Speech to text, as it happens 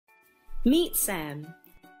Meet Sam.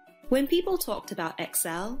 When people talked about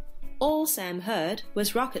Excel, all Sam heard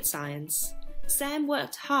was rocket science. Sam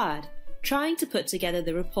worked hard, trying to put together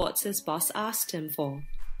the reports his boss asked him for,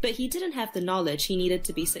 but he didn't have the knowledge he needed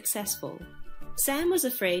to be successful. Sam was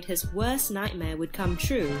afraid his worst nightmare would come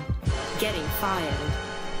true, getting fired.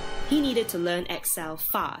 He needed to learn Excel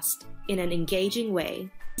fast, in an engaging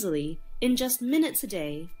way, easily, in just minutes a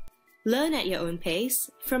day. Learn at your own pace,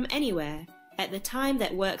 from anywhere, at the time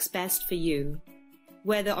that works best for you.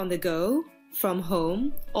 Whether on the go, from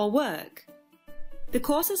home, or work. The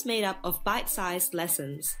course is made up of bite-sized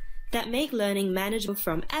lessons that make learning manageable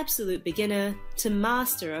from absolute beginner to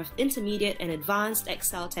master of intermediate and advanced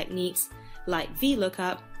Excel techniques like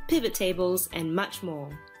VLOOKUP, pivot tables, and much more.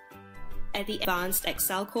 At the Advanced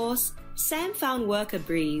Excel course, Sam found work a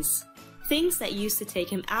breeze. Things that used to take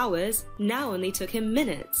him hours now only took him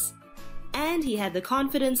minutes. And he had the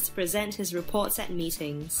confidence to present his reports at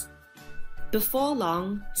meetings. Before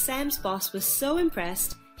long, Sam's boss was so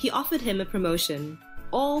impressed, he offered him a promotion,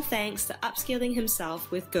 all thanks to upskilling himself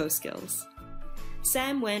with goskills.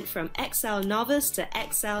 Sam went from Excel novice to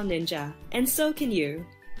Excel ninja, and so can you.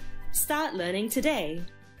 Start learning today.